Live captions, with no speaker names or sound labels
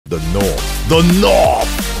The North. The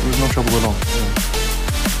North! There's no trouble at all. Yeah.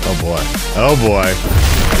 Oh boy. Oh boy.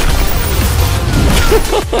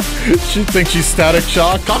 She thinks she's Static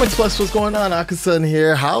Shock. Comics Plus, what's going on? Aka-san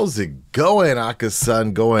here. How's it going,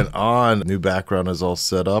 Aka-san? Going on. New background is all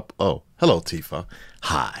set up. Oh, hello, Tifa.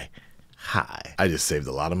 Hi. Hi. I just saved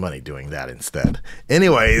a lot of money doing that instead.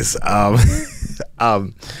 Anyways, we're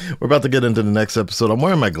about to get into the next episode. I'm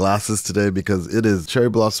wearing my glasses today because it is cherry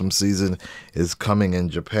blossom season is coming in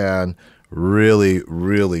Japan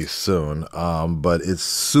really soon, but it's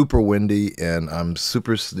super windy and I'm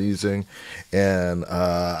super sneezing, and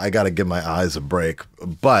I gotta give my eyes a break.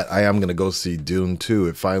 But I am gonna go see Dune 2.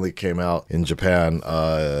 It finally came out in Japan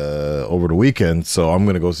over the weekend, so I'm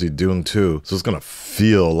gonna go see Dune 2. So it's gonna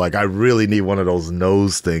feel like I really need one of those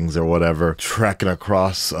nose things or whatever trekking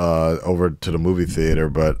across over to the movie theater.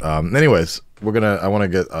 But anyways, I want to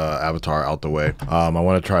get Avatar out the way. I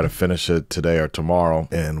want to try to finish it today or tomorrow,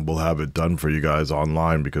 and we'll have it done for you guys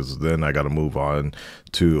online, because then I got to move on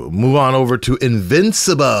over to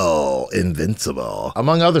Invincible,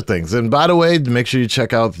 among other things. And by the way, make sure you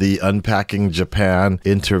check out the Unpacking Japan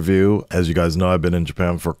interview. As you guys know, I've been in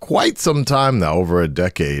Japan for quite some time now, over a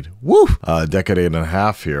decade. Woo! A decade and a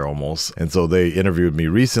half here almost. And so they interviewed me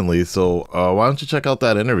recently. So why don't you check out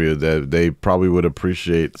that interview? They probably would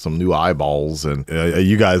appreciate some new eyeballs. And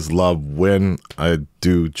you guys love when I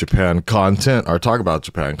do Japan content or talk about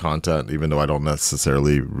Japan content, even though I don't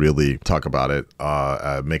necessarily really talk about it,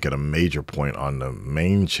 make it a major point on the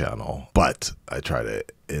main channel, but I try to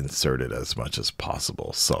insert it as much as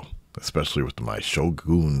possible. So especially with my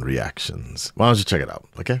Shogun reactions. Why don't you check it out,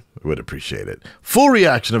 okay? I would appreciate it. Full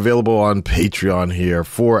reaction available on Patreon here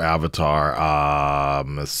for Avatar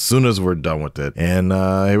as soon as we're done with it. And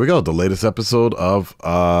here we go, the latest episode of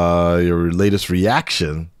your latest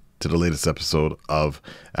reaction to the latest episode of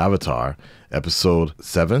Avatar, episode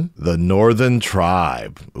 7, The Northern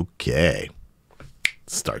Tribe. Okay.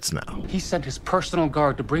 Starts now. He sent his personal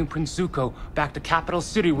guard to bring Prince Zuko back to Capital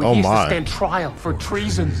City where he is to stand trial for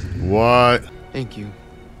treason. What? Thank you,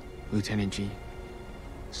 Lieutenant G.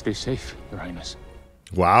 Stay safe, Your Highness.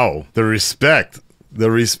 Wow. The respect.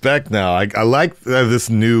 The respect now. I like this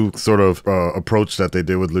new sort of approach that they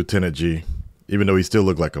did with Lieutenant G, even though he still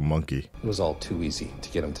looked like a monkey. It was all too easy to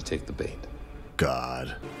get him to take the bait.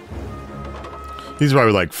 God. He's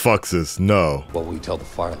probably like, fuck this, no. What will you tell the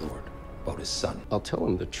Fire Lord about his son? I'll tell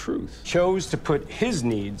him the truth. Chose to put his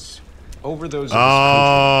needs over those of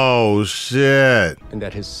his country. Shit. And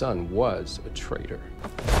that his son was a traitor.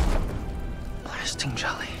 Blasting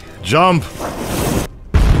jelly. Jump.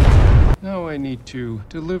 Now I need to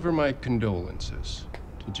deliver my condolences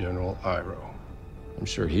to General Iroh. I'm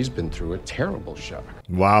sure he's been through a terrible shock.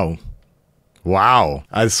 Wow. Wow.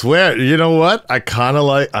 I swear, you know what? I kind of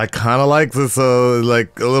like this,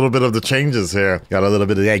 like a little bit of the changes here. Got a little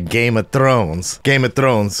bit of that Game of Thrones. Game of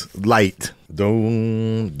Thrones light. The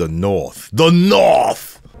North. The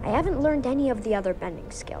North! I haven't learned any of the other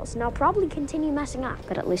bending skills, and I'll probably continue messing up,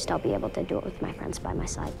 but at least I'll be able to do it with my friends by my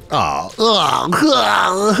side. Oh.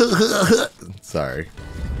 Sorry.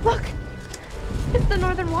 Look! It's the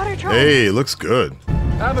Northern Water Tribe! Hey, it looks good.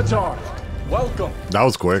 Avatar, welcome. That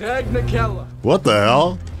was quick. Agnikella. What the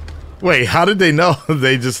hell? Wait, how did they know?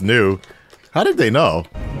 They just knew. How did they know?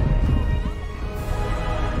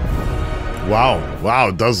 Wow,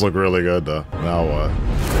 it does look really good though. Now what?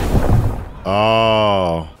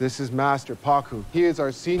 Oh. This is Master Paku. He is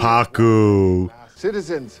our senior Paku.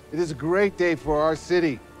 Citizens, it is a great day for our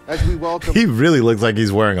city as we welcome. He really looks like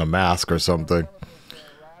he's wearing a mask or something.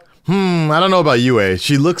 I don't know about Yue.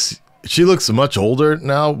 She looks much older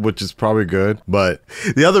now, which is probably good. But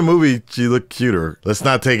the other movie, she looked cuter. Let's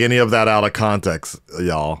not take any of that out of context,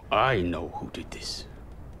 y'all. I know who did this.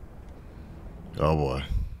 Oh boy.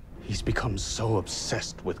 He's become so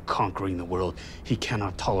obsessed with conquering the world, he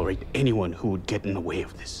cannot tolerate anyone who would get in the way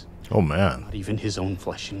of this. Oh man. Not even his own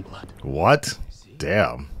flesh and blood. What?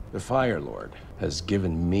 Damn. The Fire Lord has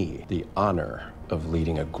given me the honor of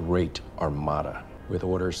leading a great armada with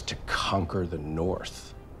orders to conquer the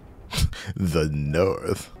North. The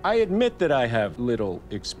North. I admit that I have little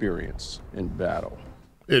experience in battle.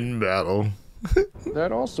 In battle.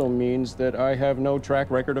 That also means that I have no track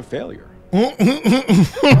record of failure.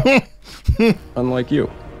 Unlike you.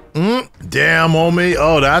 Damn, homie.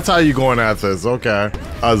 Oh, that's how you going at this. Okay.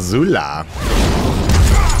 Azula.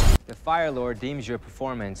 The Fire Lord deems your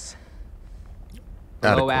performance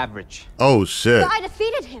below average. Oh, shit. But I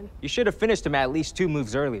defeated him. You should have finished him at least 2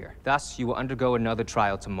 moves earlier. Thus, you will undergo another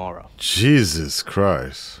trial tomorrow. Jesus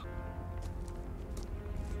Christ.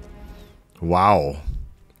 Wow.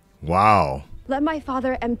 Wow. Let my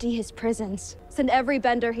father empty his prisons. Send every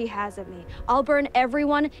bender he has at me. I'll burn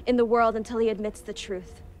everyone in the world until he admits the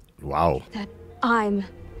truth. Wow. That I'm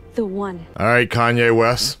the one. All right, Kanye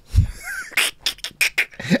West.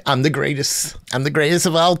 I'm the greatest. I'm the greatest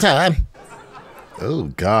of all time. Oh,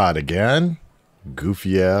 God, again?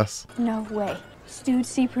 Goofy ass. No way. Stewed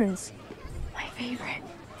sea prunes. My favorite.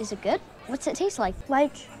 Is it good? What's it taste like?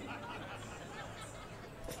 Like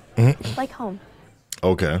home.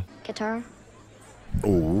 Okay. Guitar?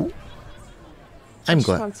 Ooh. I'm Just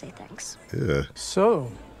glad. won't say thanks. Yeah.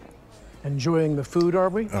 So, enjoying the food, are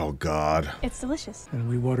we? Oh, God. It's delicious. And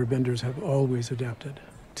we waterbenders have always adapted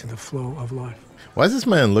to the flow of life. Why is this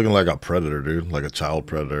man looking like a predator, dude? Like a child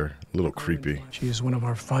predator. A little creepy. She is one of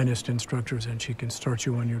our finest instructors, and she can start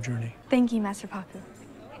you on your journey. Thank you, Master Paku.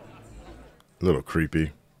 A little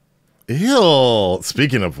creepy. Ew.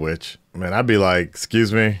 Speaking of which, man, I'd be like,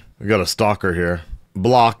 excuse me, we got a stalker here.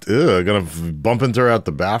 Blocked. Ew, gonna bump into her at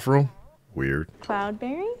the bathroom? Weird.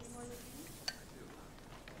 Cloudberries?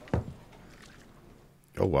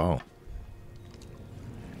 Oh, wow.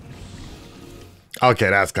 Okay,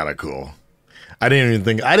 that's kind of cool. I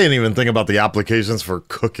didn't even think about the applications for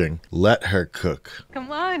cooking. Let her cook.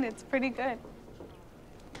 Come on, it's pretty good.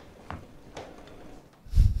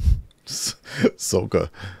 Sokka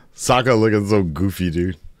looking so goofy,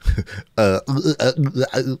 dude.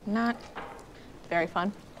 Not very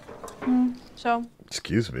fun. So.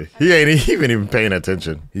 Excuse me. He ain't even paying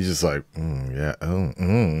attention. He's just like, yeah,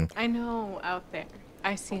 I know out there,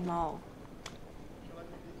 I see them all.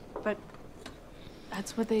 But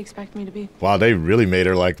that's what they expect me to be. Wow, they really made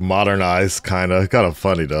her like modernized, kind of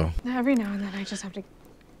funny though. Every now and then I just have to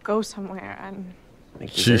go somewhere and.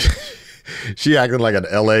 She acting like an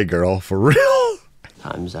LA girl for real.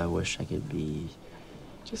 Times I wish I could be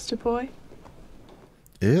just a boy.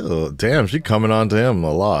 Ew, damn, she coming on to him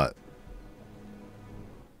a lot.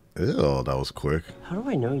 Ew, that was quick. How do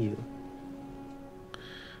I know you?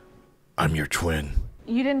 I'm your twin.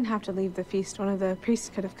 You didn't have to leave the feast. One of the priests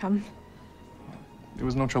could have come. It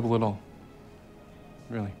was no trouble at all.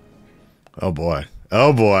 Really. Oh boy.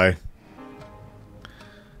 Oh boy.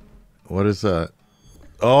 What is that?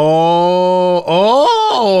 Oh,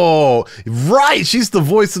 right. She's the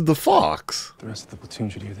voice of the fox. The rest of the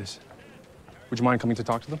platoon should hear this. Would you mind coming to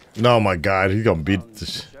talk to them? Oh my God, he's gonna beat the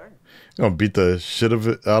shit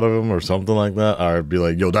out of him or something like that. Or be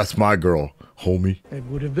like, yo, that's my girl, homie. It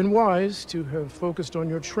would have been wise to have focused on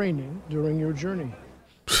your training during your journey.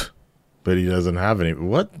 But he doesn't have any.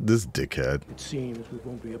 What? This dickhead. It seems we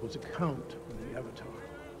won't be able to count on the Avatar.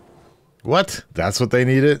 What? That's what they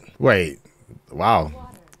needed? Wait. Wow.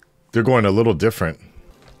 They're going a little different.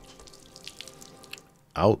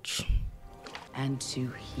 Ouch. And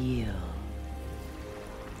to heal.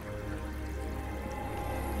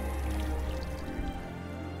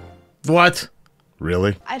 What?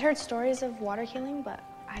 Really? I'd heard stories of water healing, but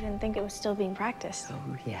I didn't think it was still being practiced.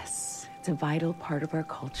 Oh, yes. It's a vital part of our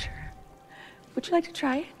culture. Would you like to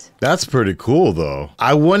try it? That's pretty cool, though.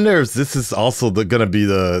 I wonder if this is also going to be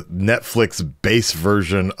the Netflix base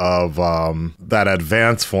version of that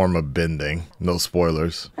advanced form of bending. No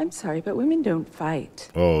spoilers. I'm sorry, but women don't fight.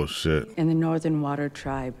 Oh, shit. In the Northern Water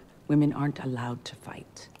Tribe, women aren't allowed to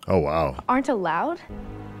fight. Oh, wow. Aren't allowed?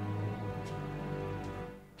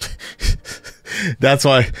 That's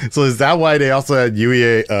why. So is that why they also had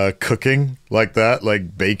Yui cooking like that,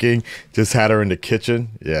 like baking? Just had her in the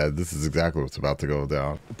kitchen. Yeah, this is exactly what's about to go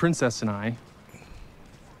down. The princess and I,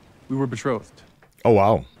 we were betrothed. Oh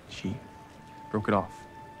wow. She broke it off,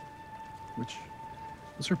 which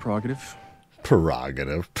was her prerogative.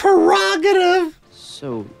 Prerogative.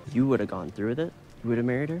 So you would have gone through with it? You would have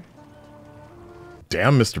married her?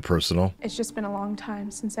 Damn, Mr. Personal. It's just been a long time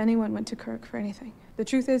since anyone went to Kirk for anything. The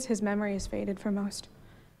truth is, his memory is faded for most.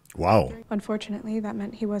 Wow. Unfortunately, that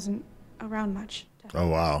meant he wasn't around much. Oh,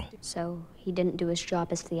 wow. So he didn't do his job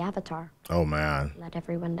as the Avatar. Oh, man. Let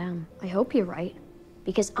everyone down. I hope you're right,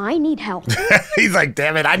 because I need help. He's like,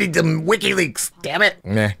 damn it, I need them WikiLeaks, damn it.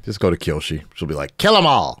 Nah, just go to Kiyoshi. She'll be like, kill them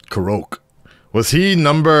all. Kurok. Was he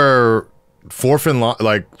number fourth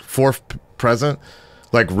present?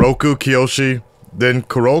 Like Roku, Kiyoshi, then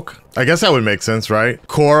Kurok? I guess that would make sense, right?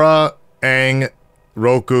 Korra, Aang,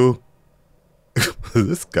 Roku.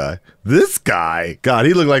 This guy. God,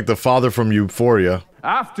 he looked like the father from Euphoria.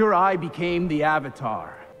 After I became the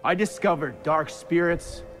Avatar, I discovered dark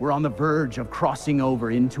spirits were on the verge of crossing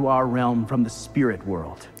over into our realm from the spirit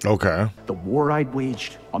world. Okay. The war I'd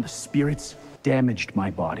waged on the spirits damaged my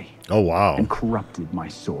body. Oh, wow. And corrupted my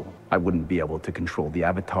soul. I wouldn't be able to control the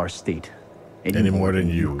Avatar state Any more than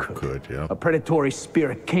you could, yeah. A predatory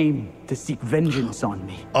spirit came to seek vengeance on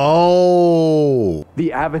me. Oh.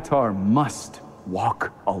 The Avatar must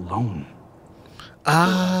walk alone.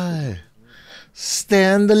 I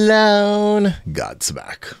stand alone.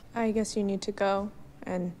 Godsmack. I guess you need to go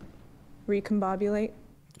and recombobulate.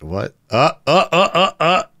 What?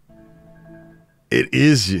 It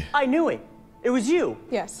is you. I knew it. It was you.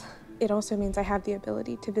 Yes. It also means I have the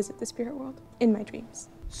ability to visit the spirit world in my dreams.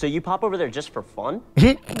 So you pop over there just for fun?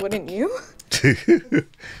 Wouldn't you?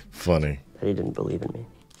 Funny. But he didn't believe in me.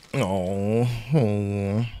 Oh.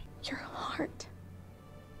 Your heart.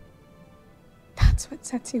 That's what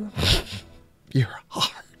sets you apart. Your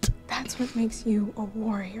heart. That's what makes you a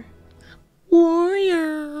warrior.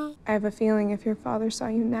 Warrior. I have a feeling if your father saw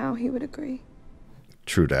you now, he would agree.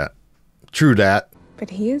 True that. True that. But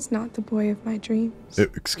he is not the boy of my dreams.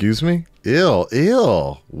 Excuse me? Ew.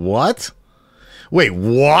 What? Wait,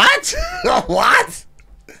 what? What?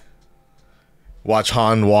 Watch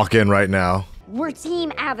Han walk in right now. We're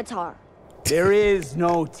Team Avatar. There is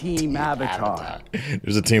no Team Avatar.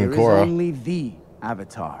 There's a Team There Korra. is only the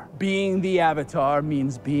Avatar. Being the Avatar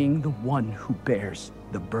means being the one who bears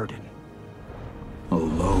the burden.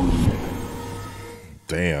 Alone.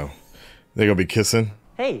 Damn. They gonna be kissing?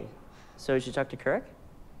 Hey, so you should talk to Kuruk?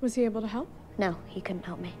 Was he able to help? No, he couldn't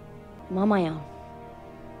help me. I'm on my own.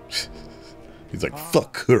 He's like,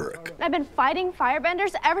 fuck Kuruk. I've been fighting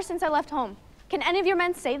firebenders ever since I left home. Can any of your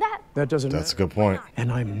men say that? That doesn't That's a matter. good point. And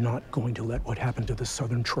I'm not going to let what happened to the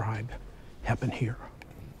Southern tribe happen here.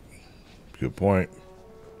 Good point.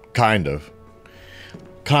 Kind of.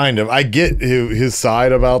 I get his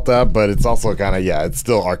side about that, but it's also kind of, yeah, it's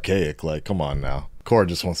still archaic. Like, come on now. Korra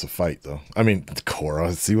just wants to fight, though. I mean,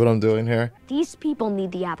 Korra, see what I'm doing here? These people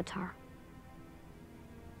need the Avatar.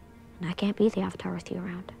 And I can't be the Avatar with you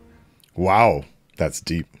around. Wow. That's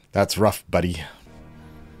deep. That's rough, buddy.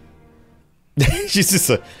 She's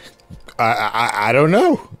just I don't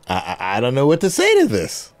know. I don't know what to say to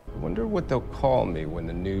this. I wonder what they'll call me when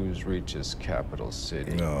the news reaches Capital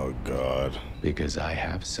City. Oh, God. Because I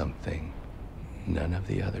have something none of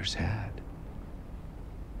the others had.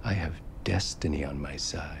 I have destiny on my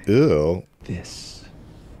side. Ew. This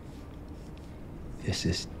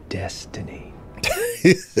is destiny.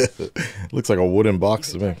 Looks like a wooden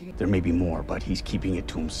box to me. There may be more, but he's keeping it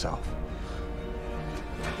to himself.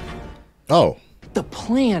 Oh. The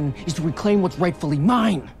plan is to reclaim what's rightfully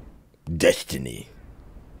mine. Destiny.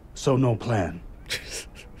 So no plan.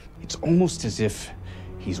 It's almost as if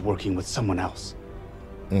he's working with someone else.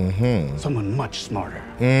 Mm-hmm. Someone much smarter.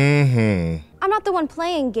 Mm-hmm. I'm not the one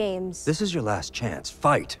playing games. This is your last chance.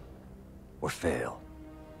 Fight or fail.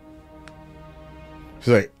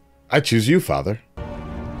 She's like, I choose you, father.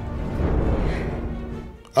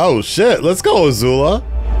 Oh, shit. Let's go, Azula.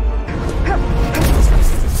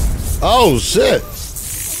 Oh, shit.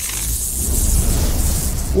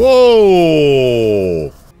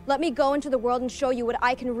 Whoa. Let me go into the world and show you what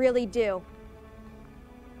I can really do.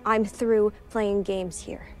 I'm through playing games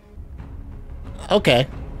here. Okay.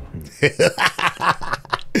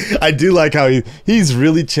 I do like how he's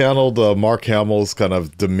really channeled Mark Hamill's kind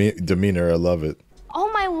of demeanor. I love it.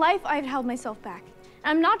 All my life, I've held myself back.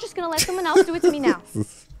 And I'm not just gonna let someone else do it to me now.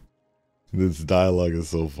 This dialogue is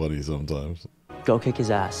so funny sometimes. Go kick his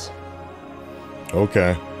ass.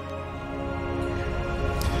 Okay.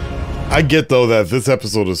 I get, though, that this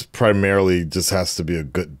episode is primarily just has to be a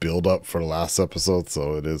good build-up for the last episode,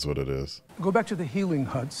 so it is what it is. Go back to the healing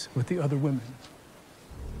huts with the other women.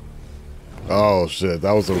 Oh, shit.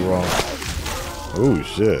 That was a wrong... Oh,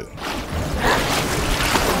 shit.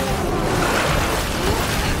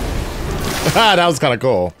 That was kind of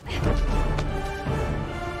cool.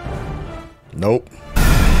 Nope.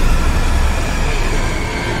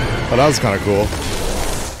 Oh, that was kind of cool.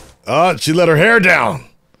 She let her hair down.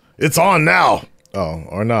 It's on now. Oh,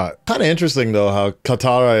 or not. Kind of interesting, though, how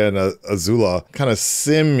Katara and Azula, kind of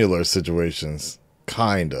similar situations.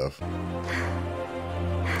 Kind of.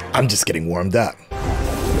 I'm just getting warmed up.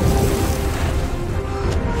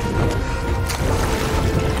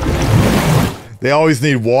 They always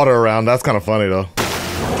need water around. That's kind of funny, though.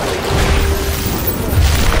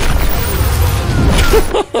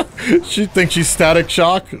 She thinks she's Static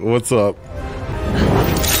Shock? What's up?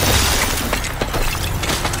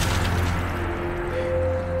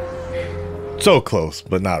 So close,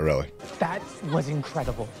 but not really. That was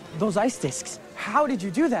incredible. Those ice discs. How did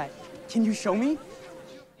you do that? Can you show me?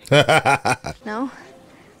 No? I'll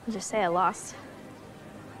just say I lost.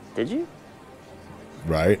 Did you?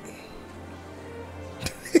 Right.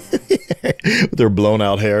 With their blown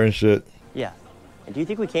out hair and shit. Yeah. And do you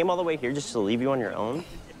think we came all the way here just to leave you on your own?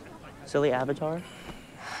 Silly Avatar?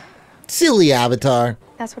 Silly Avatar.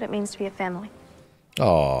 That's what it means to be a family.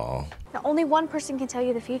 Aww. Now, only one person can tell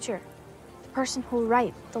you the future. The person who will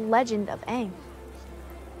write the legend of Aang.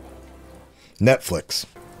 Netflix.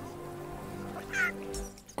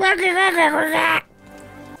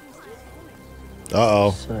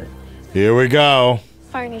 Uh-oh. Here we go.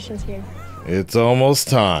 Fire Nation's here. It's almost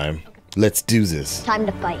time. Let's do this. Time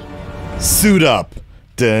to fight. Suit up.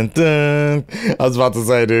 Dun dun. I was about to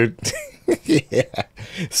say, dude. Yeah.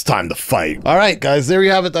 It's time to fight. All right, guys, there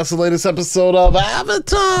you have it. That's the latest episode of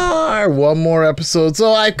Avatar. One more episode.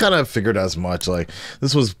 So I kind of figured as much. Like,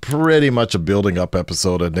 this was pretty much a building up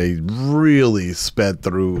episode, and they really sped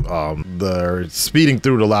through, they're speeding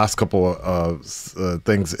through the last couple of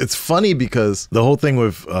things. It's funny because the whole thing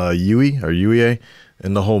with Yui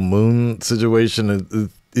and the whole moon situation,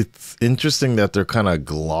 it's interesting that they're kind of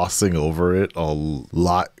glossing over it a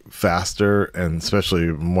lot faster, and especially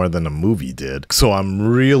more than the movie did. So I'm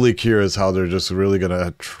really curious how they're just really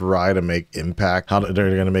gonna try to make impact, how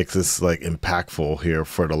they're gonna make this like impactful here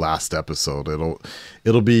for the last episode.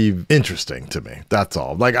 It'll be interesting to me. That's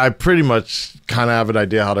all. Like, I pretty much kind of have an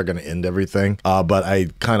idea how they're gonna end everything, but I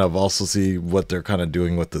kind of also see what they're kind of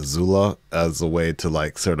doing with the Azula as a way to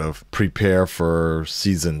like sort of prepare for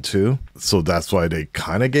season 2. So that's why they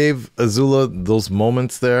kind of gave Azula those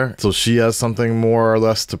moments there, so she has something more or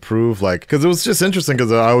less to prove. Like, because it was just interesting,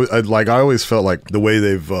 because I always felt like the way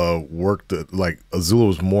they've worked it, like Azula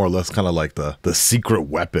was more or less kind of like the secret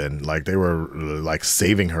weapon. Like, they were like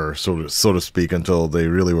saving her, so to speak, until they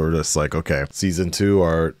really were just like, okay, season 2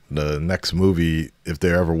 or the next movie, if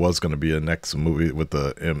there ever was going to be a next movie with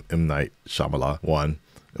the M. Night Shyamalan one,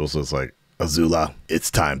 it was just like, Azula, it's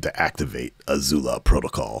time to activate Azula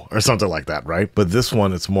Protocol or something like that, right? But this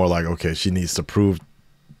one, it's more like, okay, she needs to prove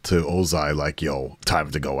to Ozai, like, yo, time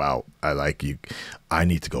to go out. I like you. I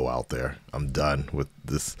need to go out there. I'm done with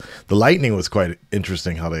this. The lightning was quite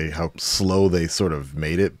interesting, how slow they sort of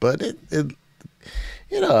made it, but it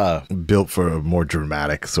built for a more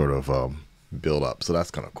dramatic sort of build up. So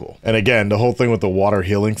that's kind of cool. And again, the whole thing with the water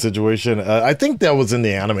healing situation, I think that was in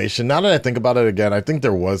the animation. Now that I think about it again, I think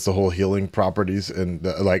there was the whole healing properties, and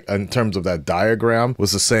like in terms of that diagram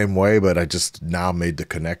was the same way, but I just now made the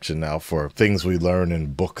connection now for things we learn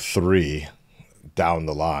in book 3 down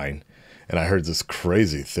the line. And I heard this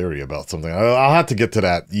crazy theory about something. I'll have to get to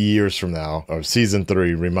that years from now, or season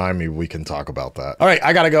 3. Remind me, we can talk about that. All right,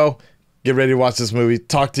 I gotta go. Get ready to watch this movie.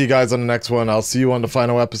 Talk to you guys on the next one. I'll see you on the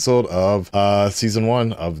final episode of season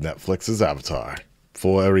 1 of Netflix's Avatar.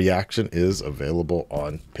 Full reaction is available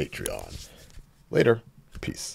on Patreon. Later. Peace.